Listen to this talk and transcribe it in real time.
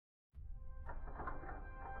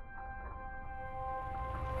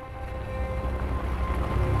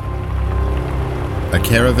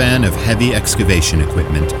caravan of heavy excavation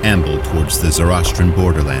equipment ambled towards the Zoroastrian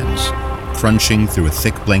borderlands, crunching through a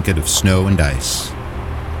thick blanket of snow and ice.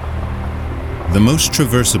 The most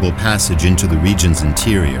traversable passage into the region's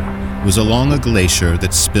interior was along a glacier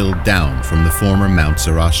that spilled down from the former Mount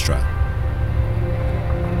Zoroastra.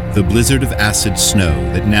 The blizzard of acid snow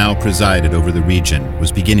that now presided over the region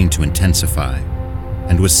was beginning to intensify,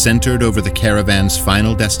 and was centered over the caravan's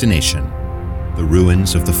final destination, the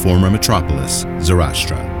ruins of the former metropolis,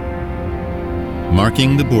 Zoroastra.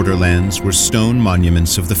 Marking the borderlands were stone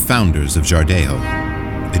monuments of the founders of Jardeo,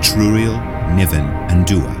 Etruriel, Niven, and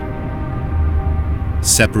Dua.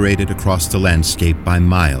 Separated across the landscape by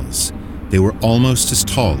miles, they were almost as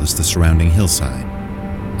tall as the surrounding hillside,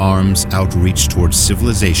 arms outreached towards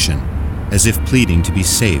civilization as if pleading to be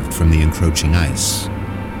saved from the encroaching ice.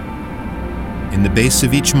 In the base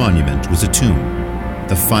of each monument was a tomb,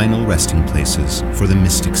 the final resting places for the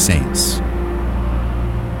mystic saints.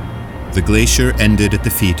 The glacier ended at the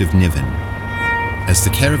feet of Niven. As the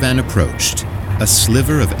caravan approached, a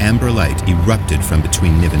sliver of amber light erupted from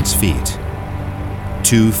between Niven's feet.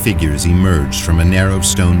 Two figures emerged from a narrow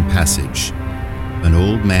stone passage, an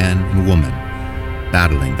old man and woman,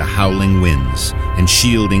 battling the howling winds and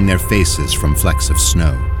shielding their faces from flecks of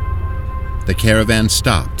snow. The caravan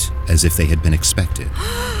stopped as if they had been expected.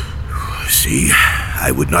 See,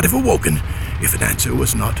 I would not have awoken if an answer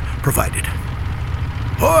was not provided.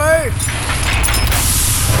 Hoy!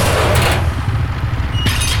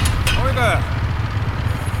 Hoy there!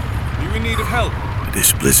 Are you in need of help?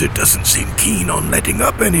 This blizzard doesn't seem keen on letting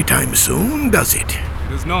up anytime soon, does it? It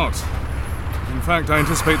does not. In fact, I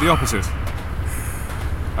anticipate the opposite.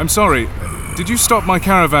 I'm sorry, did you stop my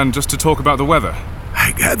caravan just to talk about the weather?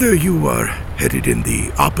 I gather you are headed in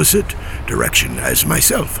the opposite direction as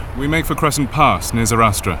myself. We make for Crescent Pass, near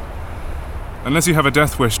Zoroastra. Unless you have a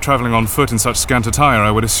death wish traveling on foot in such scant attire,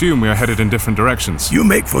 I would assume we are headed in different directions. You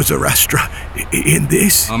make for Zoroastra in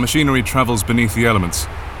this? Our machinery travels beneath the elements.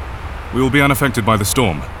 We will be unaffected by the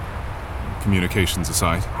storm. Communications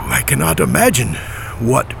aside. I cannot imagine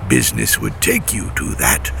what business would take you to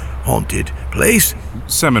that haunted place.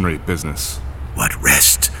 Seminary business. What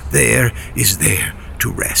rests there is there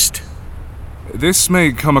to rest. This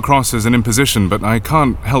may come across as an imposition, but I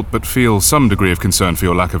can't help but feel some degree of concern for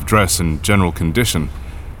your lack of dress and general condition.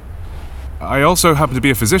 I also happen to be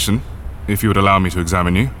a physician, if you would allow me to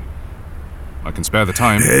examine you. I can spare the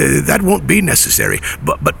time. That won't be necessary,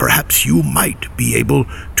 but perhaps you might be able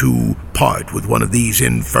to part with one of these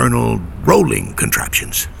infernal rolling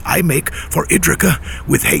contraptions. I make for Idrica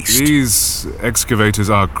with haste. These excavators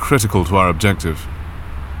are critical to our objective.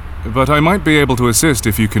 But I might be able to assist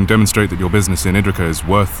if you can demonstrate that your business in Idrica is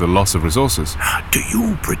worth the loss of resources. Do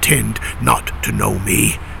you pretend not to know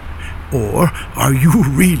me? Or are you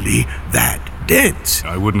really that dense?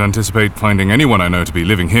 I wouldn't anticipate finding anyone I know to be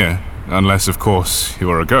living here. Unless, of course,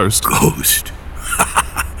 you are a ghost. Ghost?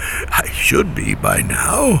 I should be by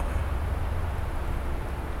now.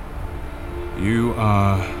 You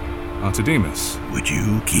are Artedemus. Would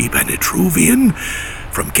you keep an Etruvian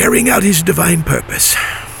from carrying out his divine purpose?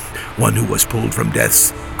 One who was pulled from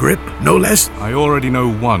death's grip, no less? I already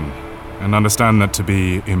know one, and understand that to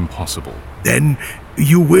be impossible. Then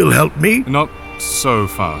you will help me? Not so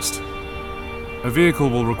fast. A vehicle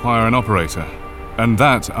will require an operator, and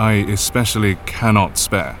that I especially cannot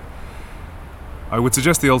spare. I would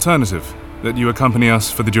suggest the alternative, that you accompany us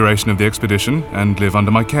for the duration of the expedition and live under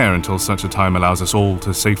my care until such a time allows us all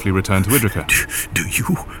to safely return to Idrica. Do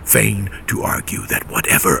you feign to argue that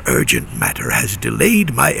whatever urgent matter has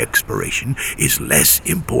delayed my exploration is less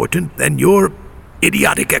important than your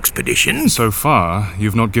idiotic expedition? So far,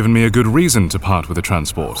 you've not given me a good reason to part with the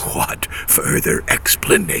transport. What further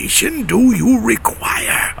explanation do you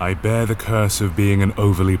require? I bear the curse of being an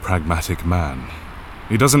overly pragmatic man.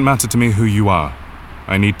 It doesn't matter to me who you are.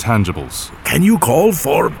 I need tangibles. Can you call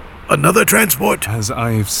for another transport? As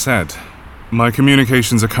I've said, my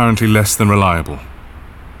communications are currently less than reliable.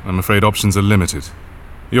 I'm afraid options are limited.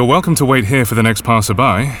 You're welcome to wait here for the next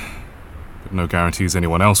passerby, but no guarantees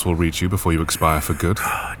anyone else will reach you before you expire for good.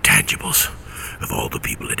 Tangibles. Of all the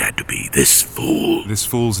people, it had to be this fool. This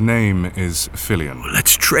fool's name is Filion.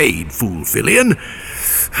 Let's trade, fool Filion.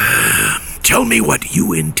 Tell me what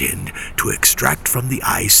you intend to extract from the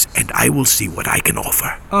ice, and I will see what I can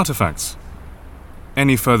offer. Artifacts.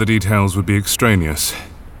 Any further details would be extraneous,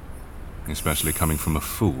 especially coming from a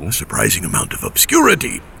fool. A surprising amount of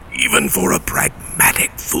obscurity, even for a pragmatic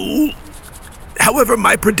fool. However,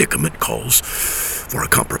 my predicament calls for a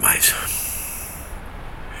compromise.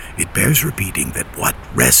 It bears repeating that what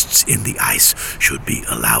rests in the ice should be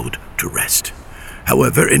allowed to rest.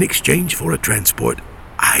 However, in exchange for a transport,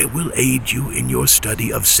 I will aid you in your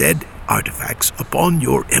study of said artifacts upon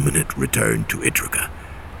your imminent return to Idrica,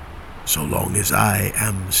 so long as I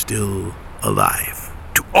am still alive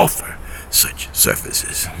to offer such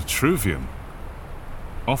services. Truvium.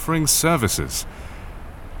 Offering services.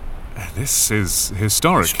 This is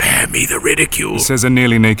historic. Spare me the ridicule. Says a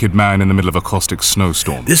nearly naked man in the middle of a caustic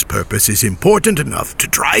snowstorm. This purpose is important enough to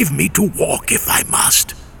drive me to walk if I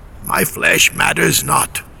must. My flesh matters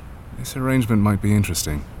not. This arrangement might be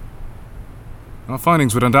interesting. Our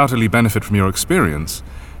findings would undoubtedly benefit from your experience.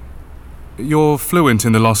 You're fluent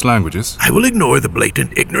in the lost languages? I will ignore the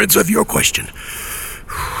blatant ignorance of your question.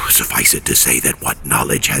 Suffice it to say that what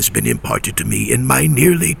knowledge has been imparted to me in my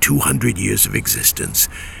nearly 200 years of existence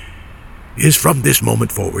is from this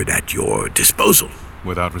moment forward at your disposal.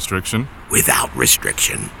 Without restriction? Without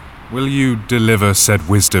restriction. Will you deliver said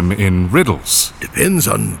wisdom in riddles? Depends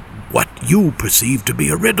on what you perceive to be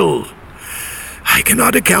a riddle. I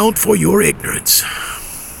cannot account for your ignorance.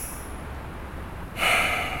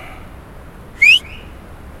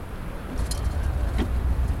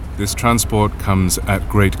 This transport comes at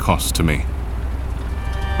great cost to me.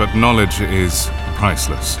 But knowledge is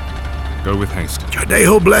priceless. Go with haste.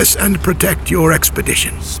 Jardejo bless and protect your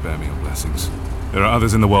expedition. Spare me your blessings. There are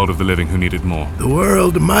others in the world of the living who need it more. The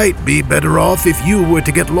world might be better off if you were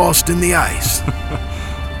to get lost in the ice.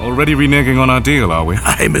 Already reneging on our deal, are we?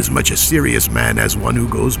 I'm as much a serious man as one who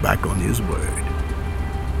goes back on his word.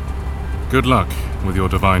 Good luck with your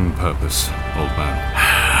divine purpose, old man.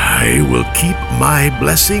 I will keep my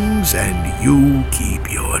blessings and you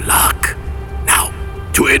keep your luck. Now,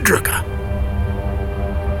 to Idrica.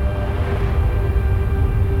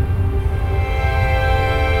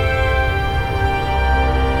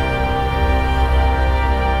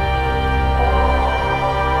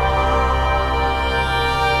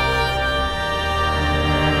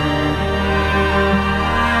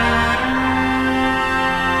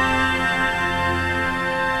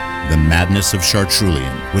 The Madness of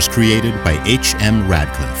Chartrulian was created by H.M.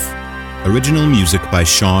 Radcliffe. Original music by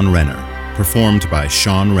Sean Renner, performed by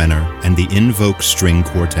Sean Renner and the Invoke String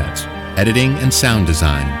Quartet. Editing and sound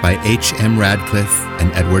design by H.M. Radcliffe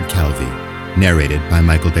and Edward Calvi. Narrated by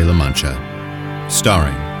Michael de la Mancha.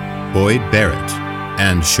 Starring Boyd Barrett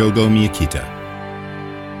and Shogo Miyakita.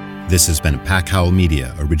 This has been a Pack Howl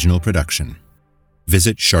Media original production.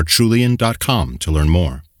 Visit chartrulian.com to learn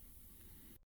more.